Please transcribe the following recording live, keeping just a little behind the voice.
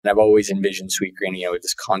And I've always envisioned Sweetgreen, with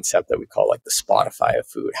this concept that we call like the Spotify of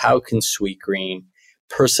food. How can Sweetgreen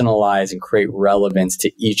personalize and create relevance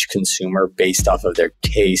to each consumer based off of their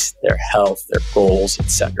taste, their health, their goals,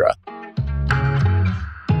 etc.?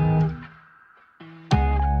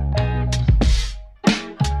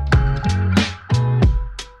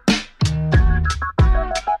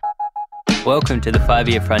 Welcome to the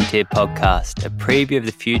 5-Year Frontier podcast, a preview of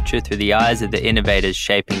the future through the eyes of the innovators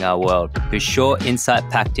shaping our world. Through short,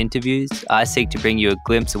 insight-packed interviews, I seek to bring you a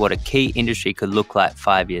glimpse of what a key industry could look like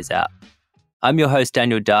 5 years out. I'm your host,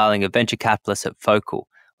 Daniel Darling, a venture capitalist at Focal,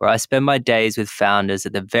 where I spend my days with founders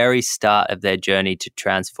at the very start of their journey to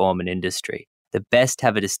transform an industry. The best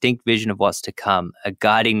have a distinct vision of what's to come, a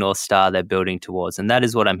guiding North Star they're building towards, and that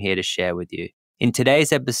is what I'm here to share with you. In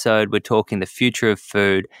today's episode, we're talking the future of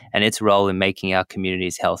food and its role in making our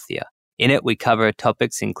communities healthier. In it, we cover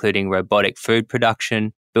topics including robotic food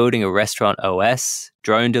production, building a restaurant OS,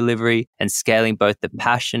 drone delivery, and scaling both the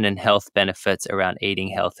passion and health benefits around eating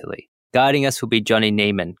healthily. Guiding us will be Jonathan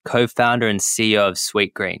Neman, co-founder and CEO of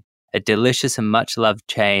Sweetgreen, a delicious and much-loved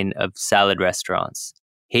chain of salad restaurants.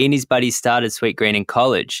 He and his buddies started Sweetgreen in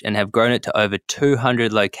college and have grown it to over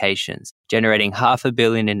 200 locations, generating $500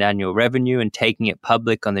 million in annual revenue and taking it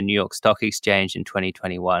public on the New York Stock Exchange in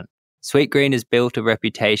 2021. Sweetgreen has built a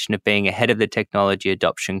reputation of being ahead of the technology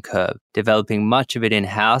adoption curve, developing much of it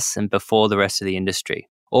in-house and before the rest of the industry,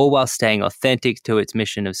 all while staying authentic to its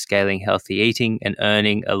mission of scaling healthy eating and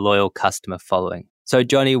earning a loyal customer following. So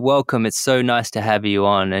Johnny, welcome. It's so nice to have you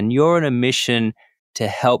on, and you're on a mission to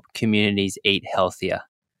help communities eat healthier.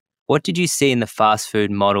 What did you see in the fast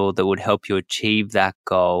food model that would help you achieve that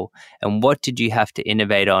goal? And what did you have to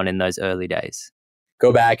innovate on in those early days?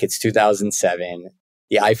 Go back, it's 2007.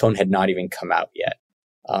 The iPhone had not even come out yet.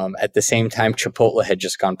 At the same time, Chipotle had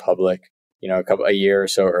just gone public, a year or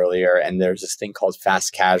so earlier. And there's this thing called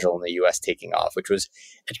fast casual in the US taking off, which was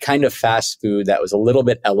a kind of fast food that was a little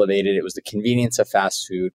bit elevated. It was the convenience of fast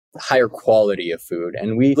food, the higher quality of food.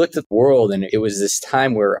 And we looked at the world, and it was this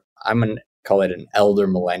time where call it an elder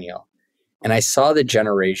millennial. And I saw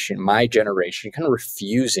my generation, kind of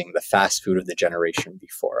refusing the fast food of the generation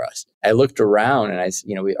before us. I looked around and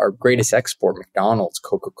our greatest export, McDonald's,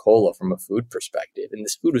 Coca-Cola, from a food perspective. And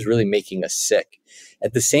this food was really making us sick.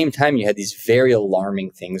 At the same time, you had these very alarming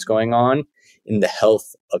things going on in the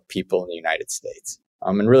health of people in the United States,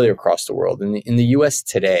 and really across the world. In the US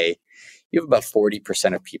today, you have about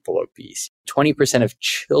 40% of people obese, 20% of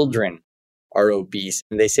children are obese.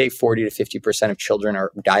 And they say 40 to 50% of children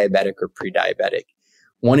are diabetic or pre-diabetic.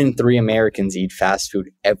 1 in 3 Americans eat fast food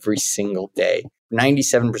every single day.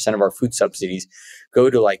 97% of our food subsidies go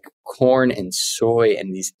to like corn and soy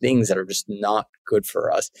and these things that are just not good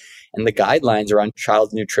for us. And the guidelines around child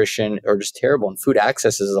nutrition are just terrible. And food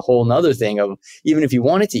access is a whole nother thing of, even if you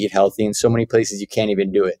wanted to eat healthy, in so many places you can't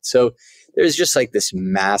even do it. So there's just like this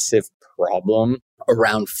massive problem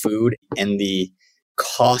around food and the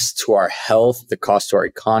cost to our health, the cost to our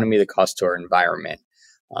economy, the cost to our environment.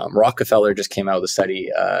 Rockefeller just came out with a study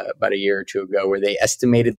about a year or two ago where they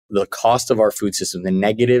estimated the cost of our food system, the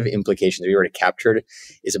negative implications we already captured,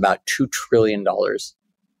 is about $2 trillion. $2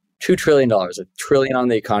 trillion, $1 trillion on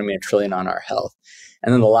the economy, $1 trillion on our health.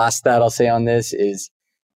 And then the last stat I'll say on this is,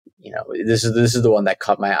 this is the one that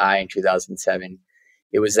caught my eye in 2007.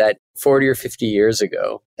 It was that 40 or 50 years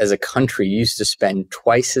ago, as a country, you used to spend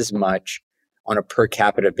twice as much on a per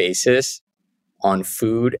capita basis on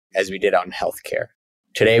food as we did on healthcare.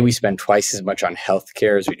 Today, we spend twice as much on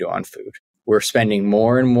healthcare as we do on food. We're spending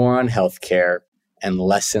more and more on healthcare and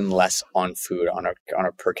less on food on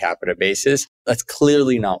a per capita basis. That's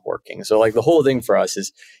clearly not working. So like the whole thing for us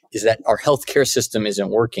is that our healthcare system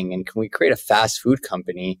isn't working. And can we create a fast food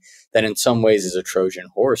company that in some ways is a Trojan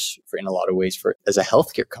horse in a lot of ways as a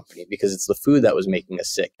healthcare company, because it's the food that was making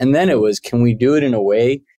us sick. And then it was, can we do it in a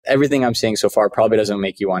way, everything I'm saying so far probably doesn't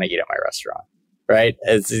make you want to eat at my restaurant, right?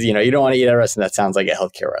 You don't want to eat at a restaurant that sounds like a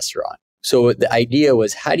healthcare restaurant. So the idea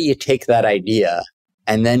was, how do you take that idea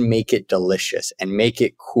and then make it delicious and make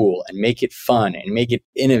it cool and make it fun and make it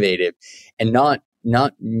innovative and not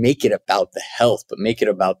make it about the health, but make it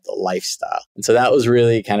about the lifestyle. And so that was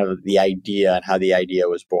really kind of the idea and how the idea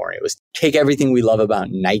was born. It was take everything we love about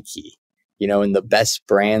Nike, and the best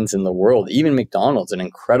brands in the world, even McDonald's, an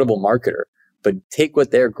incredible marketer, but take what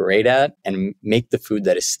they're great at and make the food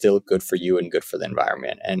that is still good for you and good for the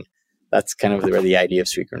environment. And that's kind of where the idea of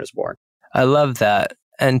Sweetgreen was born. I love that.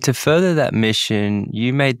 And to further that mission,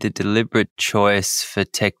 you made the deliberate choice for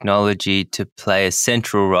technology to play a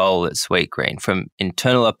central role at Sweetgreen, from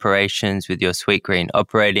internal operations with your Sweetgreen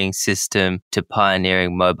operating system to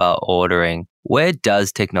pioneering mobile ordering. Where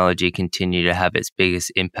does technology continue to have its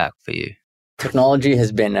biggest impact for you? Technology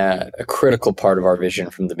has been a critical part of our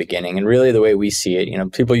vision from the beginning. And really the way we see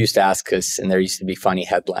it, people used to ask us, and there used to be funny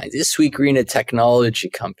headlines, is Sweetgreen a technology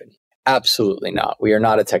company? Absolutely not. We are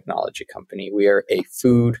not a technology company. We are a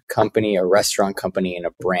food company, a restaurant company, and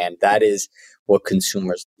a brand. That is what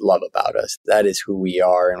consumers love about us. That is who we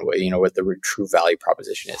are and what the true value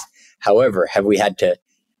proposition is. However, have we had to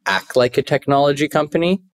act like a technology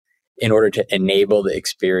company in order to enable the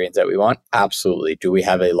experience that we want? Absolutely. Do we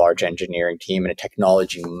have a large engineering team and a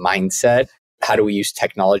technology mindset? How do we use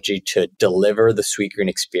technology to deliver the Sweetgreen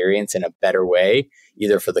experience in a better way,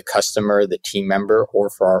 either for the customer, the team member,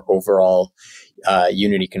 or for our overall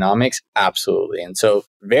unit economics? Absolutely. And so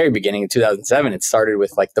very beginning in 2007, it started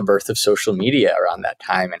with like the birth of social media around that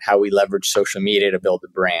time and how we leveraged social media to build a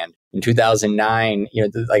brand. In 2009,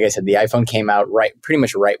 like I said, the iPhone came out pretty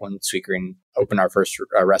much right when Sweetgreen opened our first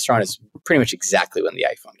restaurant. Is pretty much exactly when the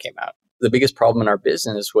iPhone came out. The biggest problem in our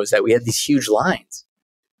business was that we had these huge lines.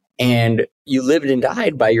 And you lived and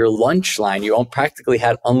died by your lunch line. You all practically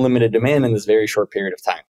had unlimited demand in this very short period of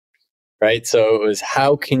time, right? So it was,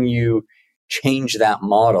 how can you change that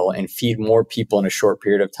model and feed more people in a short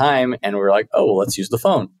period of time? And we're like, oh, well, let's use the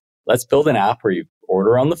phone. Let's build an app where you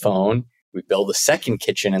order on the phone. We build a second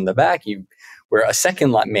kitchen in the back. We're a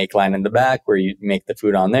second make line in the back where you make the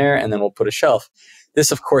food on there, and then we'll put a shelf.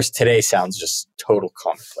 This, of course, today sounds just total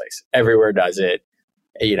commonplace. Everywhere does it.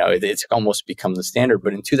 It's almost become the standard.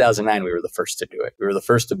 But in 2009, we were the first to do it. We were the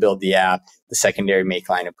first to build the app, the secondary make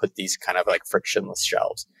line, and put these kind of like frictionless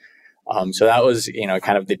shelves. So that was,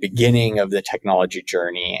 kind of the beginning of the technology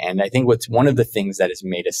journey. And I think what's one of the things that has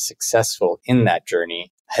made us successful in that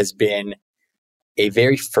journey has been a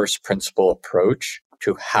very first principle approach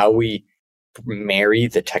to how we marry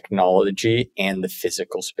the technology and the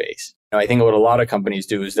physical space. I think what a lot of companies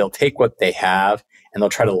do is they'll take what they have and they'll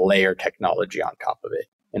try to layer technology on top of it.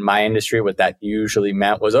 In my industry, what that usually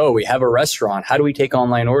meant was, we have a restaurant. How do we take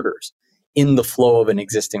online orders in the flow of an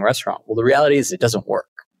existing restaurant? Well, the reality is it doesn't work.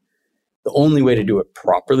 The only way to do it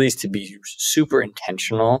properly is to be super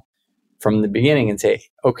intentional from the beginning and say,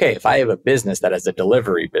 okay, if I have a business that has a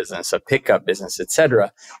delivery business, a pickup business,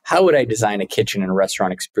 etc., how would I design a kitchen and a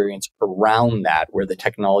restaurant experience around that where the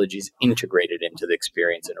technology is integrated into the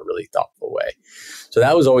experience in a really thoughtful way? So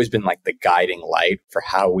that has always been like the guiding light for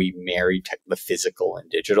how we marry the physical and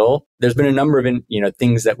digital. There's been a number of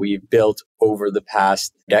things that we've built over the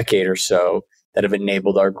past decade or so that have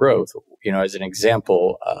enabled our growth. As an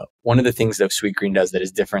example, one of the things that Sweetgreen does that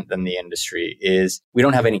is different than the industry is we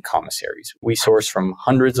don't have any commissaries. We source from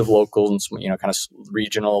hundreds of locals and, kind of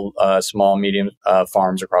regional, small, medium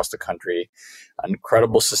farms across the country,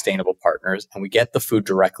 incredible sustainable partners, and we get the food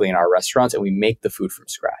directly in our restaurants and we make the food from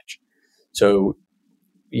scratch. So,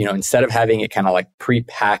 instead of having it kind of like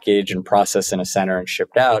pre-packaged and processed in a center and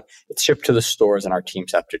shipped out, it's shipped to the stores and our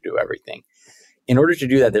teams have to do everything. In order to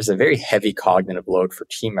do that, there's a very heavy cognitive load for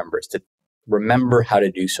team members to remember how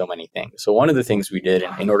to do so many things. So one of the things we did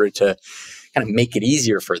in order to kind of make it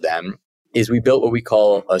easier for them is we built what we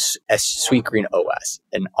call a Sweetgreen OS,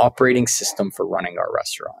 an operating system for running our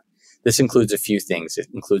restaurant. This includes a few things. It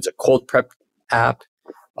includes a cold prep app,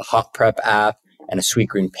 a hot prep app, and a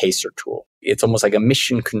Sweetgreen pacer tool. It's almost like a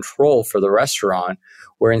mission control for the restaurant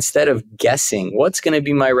where instead of guessing what's going to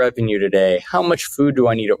be my revenue today, how much food do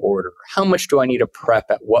I need to order, how much do I need to prep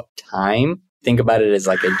at what time, think about it as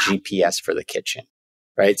like a GPS for the kitchen,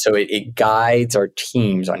 right? So it guides our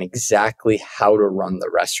teams on exactly how to run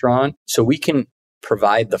the restaurant so we can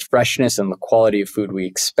provide the freshness and the quality of food we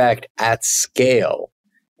expect at scale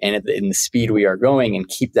and in the speed we are going and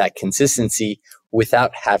keep that consistency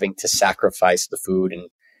without having to sacrifice the food and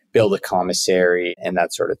build a commissary and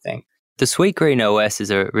that sort of thing. The Sweetgreen OS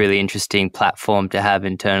is a really interesting platform to have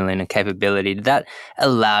internally and a capability. Did that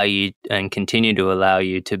allow you and continue to allow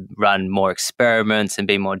you to run more experiments and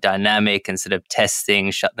be more dynamic instead of test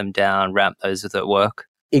things, shut them down, ramp those at work?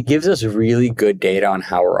 It gives us really good data on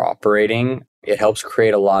how we're operating. It helps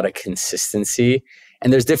create a lot of consistency.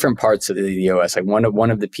 And there's different parts of the OS. Like one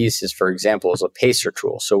of the pieces, for example, is a pacer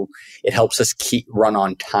tool. So it helps us run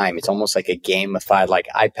on time. It's almost like a gamified like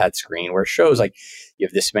iPad screen where it shows like you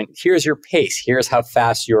have this, here's your pace, here's how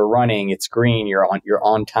fast you're running. It's green. You're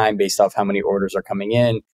on time based off how many orders are coming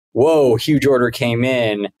in. Whoa, huge order came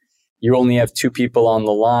in. You only have 2 people on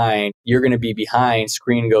the line. You're going to be behind.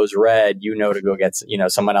 Screen goes red. To go get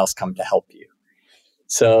someone else come to help you.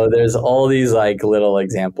 So there's all these like little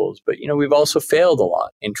examples, but we've also failed a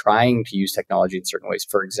lot in trying to use technology in certain ways.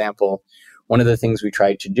 For example, one of the things we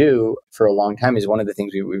tried to do for a long time is one of the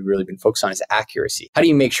things we've really been focused on is accuracy. How do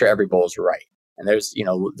you make sure every bowl is right? And there's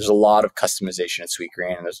a lot of customization at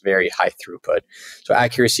Sweetgreen, and there's very high throughput. So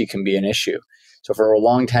accuracy can be an issue. So for a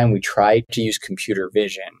long time, we tried to use computer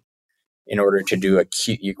vision in order to do a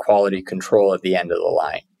quality control at the end of the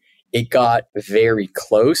line. It got very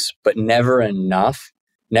close, but never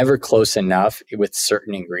close enough with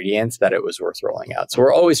certain ingredients that it was worth rolling out. So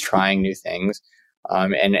we're always trying new things.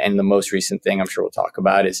 And the most recent thing I'm sure we'll talk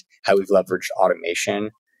about is how we've leveraged automation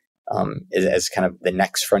as kind of the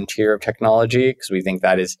next frontier of technology, because we think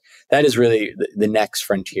that is really the next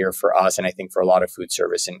frontier for us, and I think for a lot of food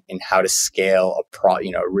service in how to scale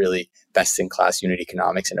really best in class unit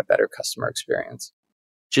economics and a better customer experience.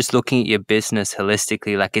 Just looking at your business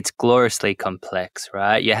holistically, like it's gloriously complex,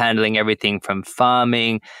 right? You're handling everything from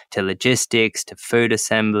farming to logistics to food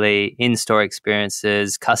assembly, in-store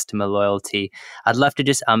experiences, customer loyalty. I'd love to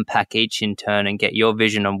just unpack each in turn and get your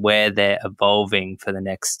vision on where they're evolving for the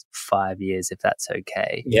next 5 years, if that's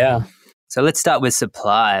okay. Yeah. So let's start with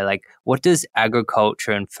supply. Like, what does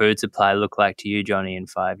agriculture and food supply look like to you, Johnny, in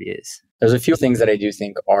 5 years? There's a few things that I do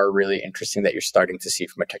think are really interesting that you're starting to see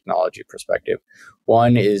from a technology perspective.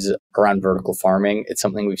 One is around vertical farming. It's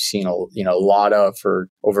something we've seen a lot of for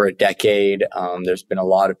over a decade. There's been a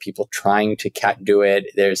lot of people trying to do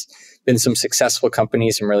it. There's been some successful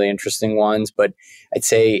companies, some really interesting ones, but I'd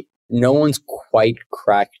say no one's quite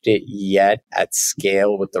cracked it yet at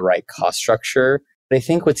scale with the right cost structure. But I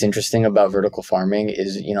think what's interesting about vertical farming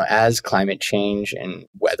is, as climate change and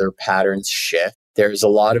weather patterns shift, there's a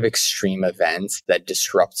lot of extreme events that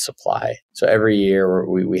disrupt supply. So every year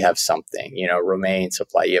we have something, romaine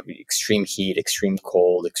supply, you have extreme heat, extreme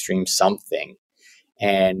cold, extreme something.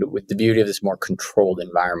 And with the beauty of this more controlled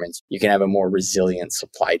environments, you can have a more resilient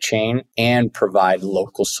supply chain and provide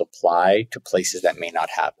local supply to places that may not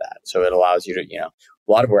have that. So it allows you to,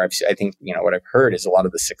 a lot of where I think, what I've heard is a lot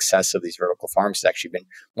of the success of these vertical farms has actually been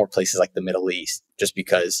more places like the Middle East, just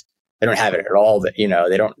because they don't have it at all. That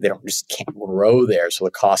they just can't grow there. So the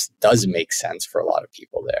cost does make sense for a lot of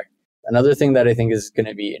people there. Another thing that I think is going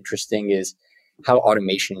to be interesting is how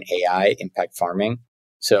automation and AI impact farming.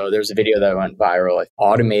 So there's a video that went viral, like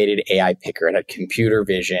automated AI picker. It had computer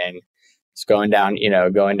vision. It's going down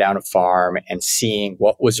a farm and seeing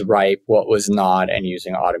what was ripe, what was not, and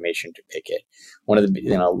using automation to pick it. One of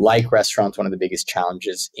the, like restaurants, one of the biggest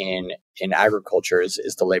challenges in agriculture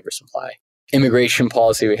is the labor supply. Immigration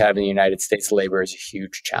policy we have in the United States, labor is a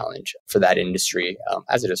huge challenge for that industry,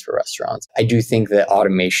 as it is for restaurants. I do think that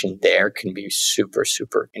automation there can be super,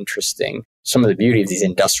 super interesting. Some of the beauty of these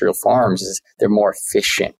industrial farms is they're more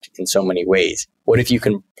efficient in so many ways. What if you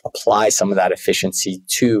can apply some of that efficiency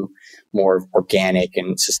to more organic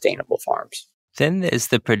and sustainable farms? Then there's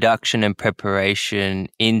the production and preparation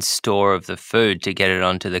in store of the food to get it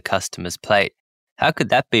onto the customer's plate. How could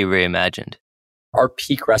that be reimagined? Our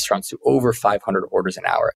peak restaurants do over 500 orders an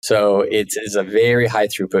hour. So it's a very high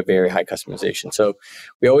throughput, very high customization. So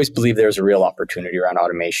we always believe there's a real opportunity around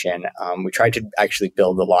automation. We tried to actually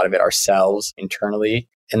build a lot of it ourselves internally.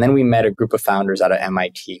 And then we met a group of founders out of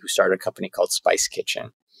MIT who started a company called Spice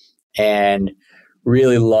Kitchen and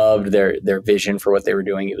really loved their vision for what they were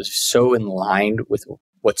doing. It was so in line with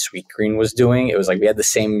what Sweetgreen was doing. It was like we had the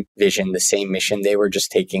same vision, the same mission. They were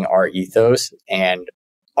just taking our ethos and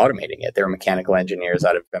automating it. They were mechanical engineers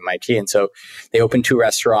out of MIT. And so they opened 2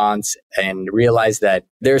 restaurants and realized that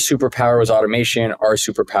their superpower was automation. Our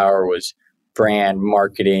superpower was brand,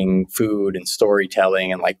 marketing, food, and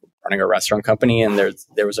storytelling, and like running a restaurant company. And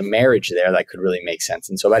there was a marriage there that could really make sense.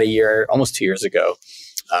 And so about almost 2 years ago,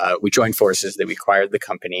 we joined forces, that we acquired the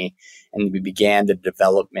company, and we began the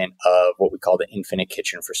development of what we call the Infinite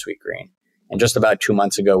Kitchen for Sweetgreen. And just about 2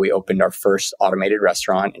 months ago, we opened our first automated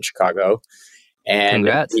restaurant in Chicago. And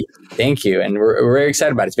congrats. Thank you. And we're very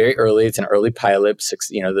excited about it. It's very early. It's an early pilot.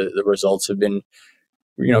 The results have been,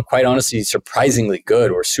 quite honestly, surprisingly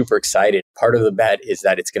good. We're super excited. Part of the bet is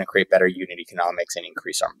that it's going to create better unit economics and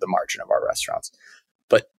increase the margin of our restaurants.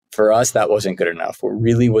 But for us, that wasn't good enough. What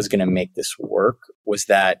really was going to make this work was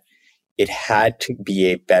that it had to be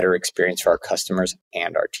a better experience for our customers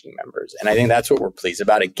and our team members. And I think that's what we're pleased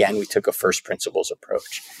about. Again, we took a first principles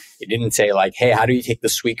approach. It didn't say like, hey, how do you take the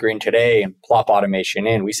Sweetgreen today and plop automation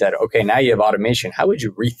in? We said, okay, now you have automation. How would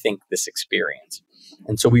you rethink this experience?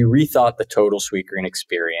 And so we rethought the total Sweetgreen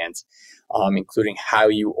experience, including how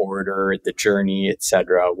you order, the journey, et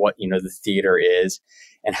cetera, what, the theater is,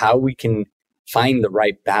 and how we can find the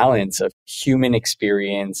right balance of human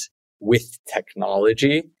experience with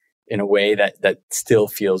technology in a way that still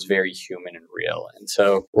feels very human and real. And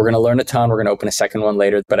so we're going to learn a ton. We're going to open a second one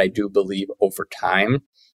later. But I do believe over time,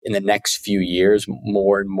 in the next few years,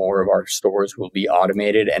 more and more of our stores will be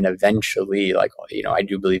automated. And eventually, I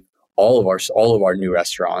do believe all of our new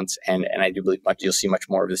restaurants, and I do believe you'll see much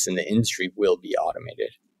more of this in the industry, will be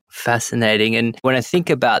automated. Fascinating. And when I think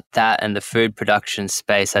about that and the food production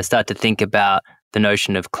space, I start to think about the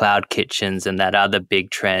notion of cloud kitchens and that other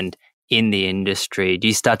big trend in the industry. Do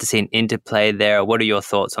you start to see an interplay there? What are your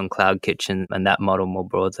thoughts on cloud kitchen and that model more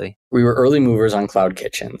broadly? We were early movers on cloud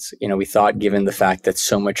kitchens. We thought, given the fact that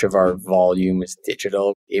so much of our volume is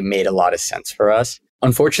digital, it made a lot of sense for us.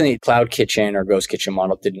 Unfortunately, cloud kitchen or ghost kitchen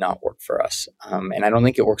model did not work for us. And I don't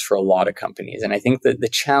think it works for a lot of companies. And I think that the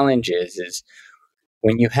challenge is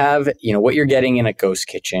when you have, what you're getting in a ghost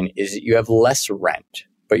kitchen is you have less rent,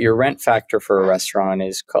 but your rent factor for a restaurant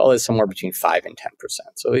is, call it somewhere between 5 and 10%.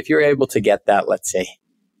 So if you're able to get that, let's say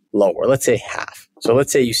lower, let's say half. So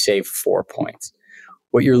let's say you save 4 points.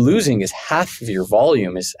 What you're losing is half of your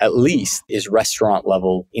volume is restaurant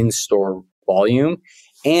level in-store volume.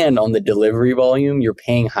 And on the delivery volume, you're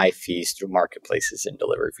paying high fees through marketplaces and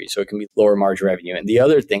delivery fees. So it can be lower margin revenue. And the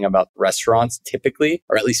other thing about restaurants typically,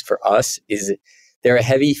 or at least for us, is they're a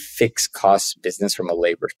heavy fixed cost business from a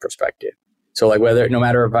labor perspective. So like no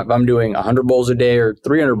matter if I'm doing 100 bowls a day or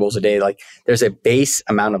 300 bowls a day, like there's a base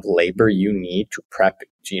amount of labor you need to prep,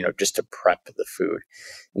 just to prep the food.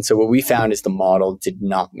 And so what we found is the model did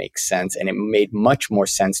not make sense. And it made much more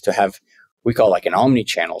sense to have, we call like an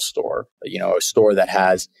omni-channel store, a store that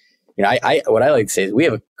has, what I like to say is we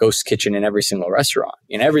have a ghost kitchen in every single restaurant.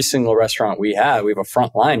 In every single restaurant we have a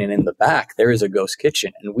front line, and in the back, there is a ghost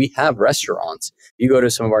kitchen. And we have restaurants. You go to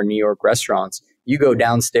some of our New York restaurants, you go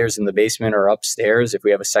downstairs in the basement or upstairs, if we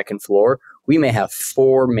have a second floor, we may have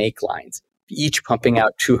 4 make lines, each pumping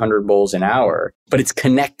out 200 bowls an hour, but it's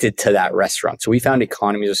connected to that restaurant. So we found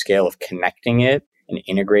economies of scale of connecting it and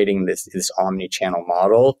integrating this omni-channel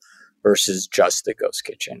model versus just the ghost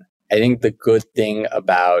kitchen. I think the good thing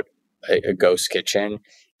about a ghost kitchen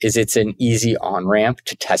is it's an easy on-ramp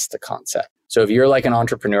to test the concept. So if you're like an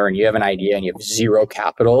entrepreneur and you have an idea and you have zero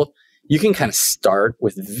capital, you can kind of start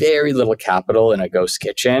with very little capital in a ghost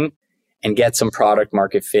kitchen and get some product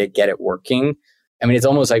market fit, get it working. I mean, it's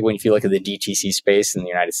almost like when you look at the DTC space in the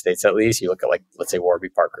United States, at least, you look at like, let's say Warby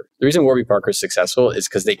Parker. The reason Warby Parker is successful is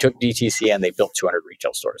because they took DTC and they built 200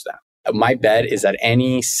 retail stores now. My bet is that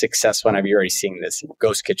any successful, and I've already seen this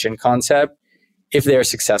ghost kitchen concept, if they're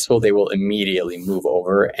successful, they will immediately move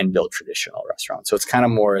over and build traditional restaurants. So it's kind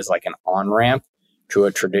of more as like an on-ramp to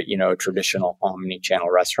a traditional omni-channel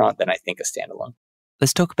restaurant than I think a standalone.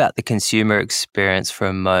 Let's talk about the consumer experience for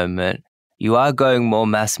a moment. You are going more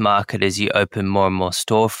mass market as you open more and more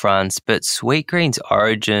storefronts, but Sweetgreen's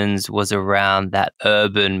origins was around that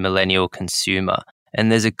urban millennial consumer. And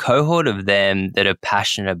there's a cohort of them that are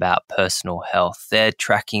passionate about personal health. They're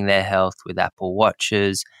tracking their health with Apple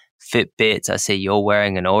Watches, Fitbits. I see you're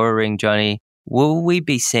wearing an Oura Ring, Johnny. Will we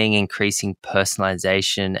be seeing increasing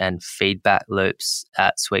personalization and feedback loops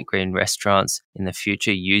at Sweetgreen restaurants in the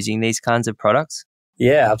future using these kinds of products?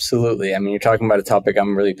 Yeah, absolutely. I mean, you're talking about a topic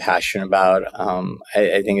I'm really passionate about.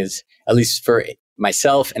 I think is, at least for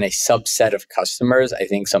myself and a subset of customers, I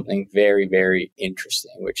think something very, very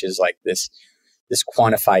interesting, which is like this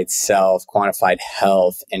quantified self, quantified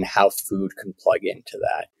health, and how food can plug into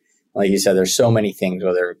that. Like you said, there's so many things,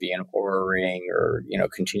 whether it be an Oura Ring or,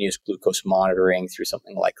 continuous glucose monitoring through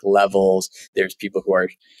something like Levels. There's people who are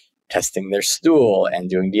testing their stool and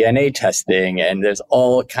doing DNA testing. And there's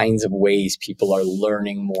all kinds of ways people are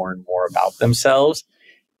learning more and more about themselves.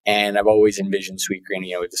 And I've always envisioned Sweetgreen,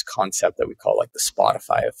 with this concept that we call like the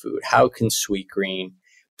Spotify of food. How can Sweetgreen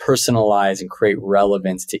personalize and create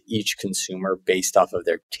relevance to each consumer based off of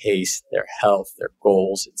their taste, their health, their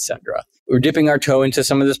goals, etc. We're dipping our toe into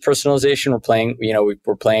some of this personalization.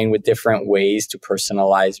 We're playing with different ways to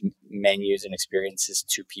personalize menus and experiences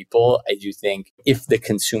to people. I do think if the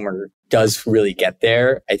consumer does really get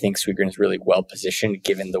there, I think Sweetgreen is really well positioned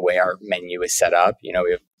given the way our menu is set up. We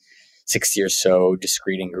have 60 or so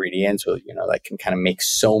discrete ingredients, that can kind of make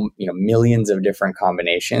millions of different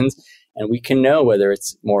combinations. And we can know whether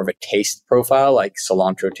it's more of a taste profile, like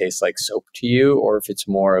cilantro tastes like soap to you, or if it's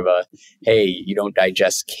more of a, hey, you don't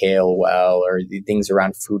digest kale well, or the things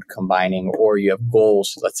around food combining, or you have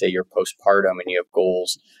goals. Let's say you're postpartum and you have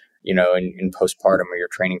goals, in postpartum, or you're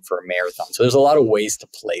training for a marathon. So there's a lot of ways to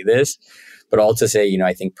play this, but all to say,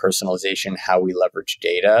 I think personalization, how we leverage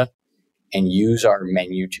data and use our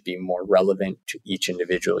menu to be more relevant to each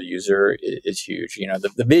individual user is huge.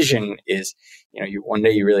 The vision is, one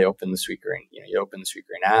day you really open the Sweetgreen, you open the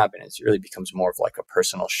Sweetgreen app, and it really becomes more of like a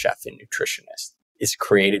personal chef and nutritionist. It's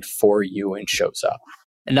created for you and shows up.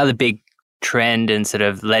 Another big trend and sort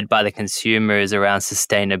of led by the consumer is around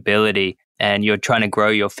sustainability. and you're trying to grow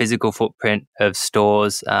your physical footprint of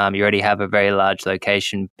stores. You already have a very large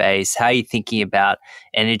location base. How are you thinking about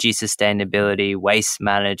energy sustainability, waste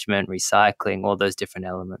management, recycling, all those different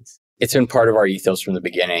elements? It's been part of our ethos from the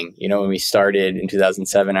beginning. When we started in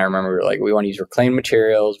 2007, I remember we were like, we want to use reclaimed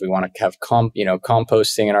materials. We want to have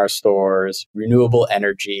composting in our stores, renewable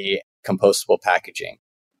energy, compostable packaging.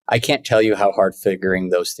 I can't tell you how hard figuring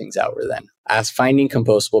those things out were then. As finding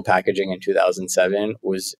compostable packaging in 2007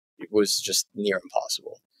 was just near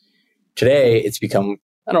impossible. Today, it's become,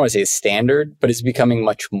 I don't want to say a standard, but it's becoming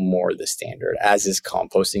much more the standard, as is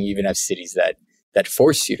composting. You even have cities that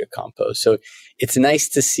force you to compost. So it's nice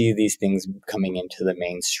to see these things coming into the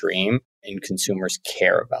mainstream and consumers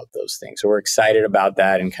care about those things. So we're excited about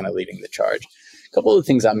that and kind of leading the charge. A couple of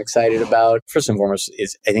things I'm excited about, first and foremost,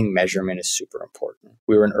 is I think measurement is super important.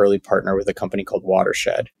 We were an early partner with a company called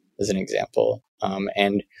Watershed, as an example.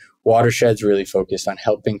 And Watershed's really focused on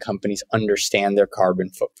helping companies understand their carbon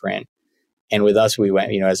footprint. And with us, we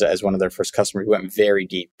went, as one of their first customers, we went very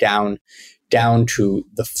deep down to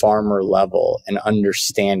the farmer level and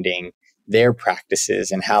understanding their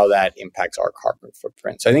practices and how that impacts our carbon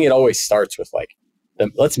footprint. So I think it always starts with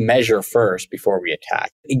let's measure first before we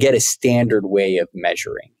attack. Get a standard way of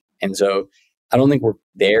measuring. And so I don't think we're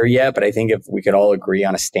there yet, but I think if we could all agree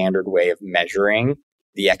on a standard way of measuring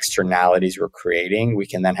the externalities we're creating, we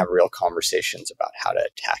can then have real conversations about how to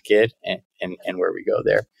attack it and where we go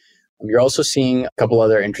there. You're also seeing a couple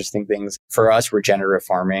other interesting things. For us, regenerative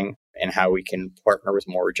farming and how we can partner with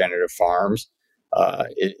more regenerative farms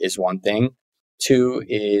is one thing. Two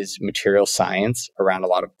is material science around a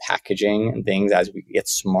lot of packaging and things as we get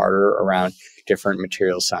smarter around different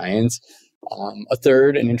material science. A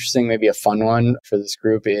third, and interesting, maybe a fun one for this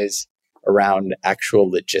group, is around actual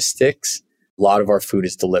logistics. A lot of our food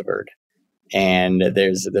is delivered, and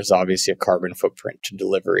there's obviously a carbon footprint to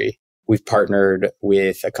delivery. We've partnered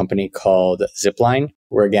with a company called Zipline.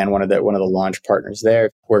 We're again one of the launch partners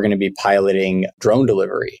there. We're going to be piloting drone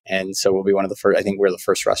delivery, and so we'll be one of the first. I think we're the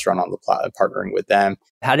first restaurant on the partnering with them.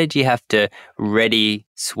 How did you have to ready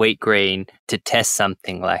Sweetgreen to test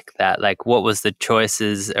something like that? Like, what was the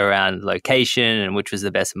choices around location, and which was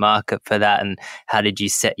the best market for that? And how did you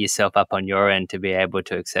set yourself up on your end to be able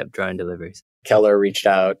to accept drone deliveries? Keller reached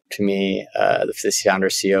out to me, the founder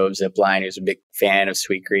CEO of Zipline, who's a big fan of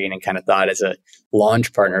Sweetgreen, and kind of thought as a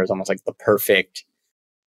launch partner, it was almost like the perfect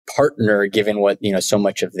partner given what, so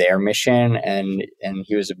much of their mission. And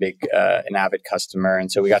he was a big, an avid customer.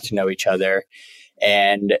 And so we got to know each other.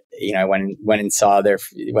 And, I went and saw their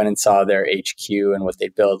HQ and what they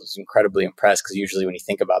built. Was incredibly impressed, because usually when you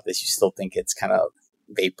think about this, you still think it's kind of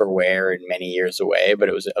vaporware and many years away, but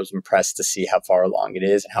I was impressed to see how far along it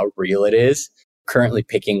is and how real it is. Currently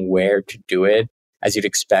picking where to do it. As you'd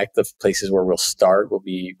expect, the places where we'll start will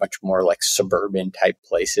be much more like suburban type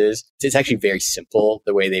places. It's actually very simple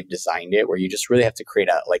the way they've designed it, where you just really have to create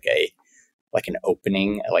an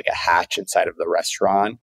opening, like a hatch inside of the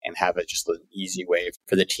restaurant, and have it just an easy way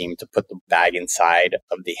for the team to put the bag inside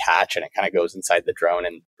of the hatch, and it kind of goes inside the drone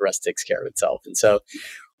and the rest takes care of itself. And so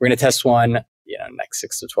we're going to test one next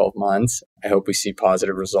 6 to 12 months. I hope we see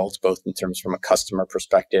positive results, both in terms from a customer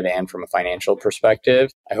perspective and from a financial perspective.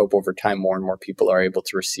 I hope over time, more and more people are able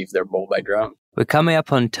to receive their bowl by drone. We're coming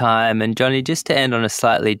up on time. And Johnny, just to end on a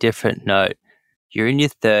slightly different note, you're in your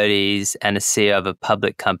 30s and a CEO of a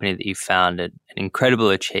public company that you founded, an incredible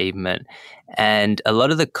achievement. And a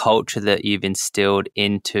lot of the culture that you've instilled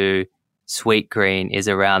into Sweetgreen is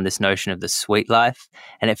around this notion of the sweet life,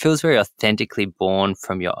 and it feels very authentically born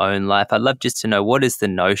from your own life. I'd love just to know, what is the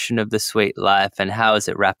notion of the sweet life, and how is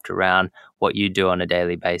it wrapped around what you do on a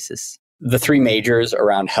daily basis? The three majors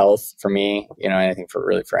around health for me, and I think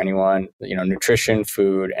for anyone, nutrition,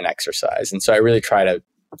 food, and exercise. And so I really try to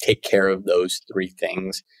take care of those three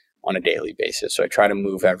things on a daily basis. So I try to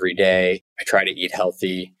move every day. I try to eat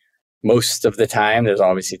healthy. Most of the time, there's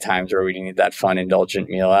obviously times where we need that fun, indulgent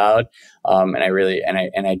meal out. And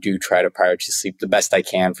I do try to prioritize sleep the best I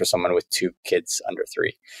can for someone with 2 kids under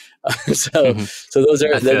 3. So those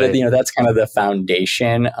are, that's kind of the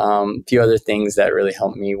foundation. A few other things that really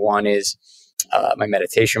help me. One is my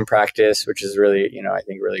meditation practice, which is really, I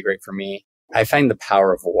think really great for me. I find the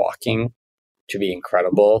power of walking to be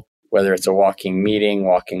incredible, whether it's a walking meeting,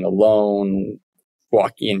 walking alone,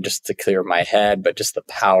 walking just to clear my head, but just the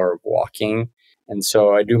power of walking. And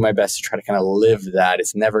so I do my best to try to kind of live that.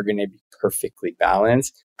 It's never going to be perfectly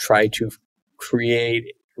balanced. Try to create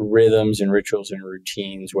rhythms and rituals and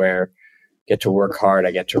routines where I get to work hard,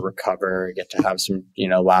 I get to recover, I get to have some,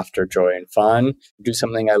 laughter, joy, and fun. Do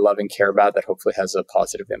something I love and care about that hopefully has a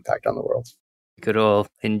positive impact on the world. Could all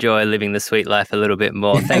enjoy living the sweet life a little bit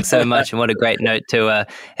more. Thanks so much. And what a great note to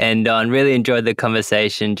end on. Really enjoyed the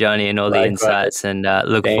conversation, Johnny, and all the insights, and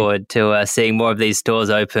look forward to seeing more of these stores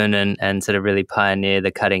open and sort of really pioneer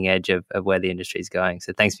the cutting edge of where the industry is going.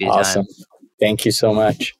 So thanks for your time. Thank you so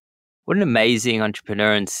much. What an amazing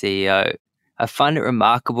entrepreneur and CEO. I find it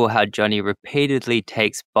remarkable how Johnny repeatedly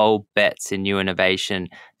takes bold bets in new innovation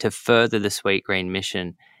to further the Sweetgreen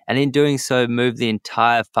mission, and in doing so, move the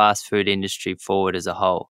entire fast food industry forward as a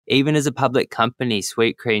whole. Even as a public company,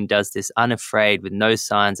 Sweetgreen does this unafraid with no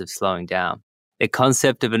signs of slowing down. The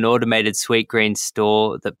concept of an automated Sweetgreen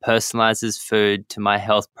store that personalizes food to my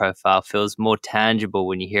health profile feels more tangible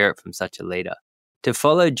when you hear it from such a leader. To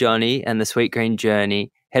follow Johnny and the Sweetgreen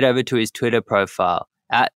journey, head over to his Twitter profile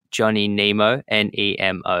at Johnny Nemo,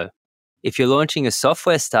 Nemo. If you're launching a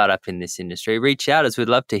software startup in this industry, reach out as we'd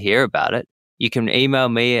love to hear about it. You can email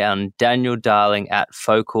me on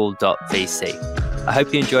danieldarling@focal.vc. I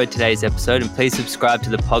hope you enjoyed today's episode, and please subscribe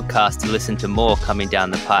to the podcast to listen to more coming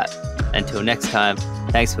down the pipe. Until next time,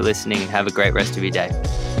 thanks for listening and have a great rest of your day.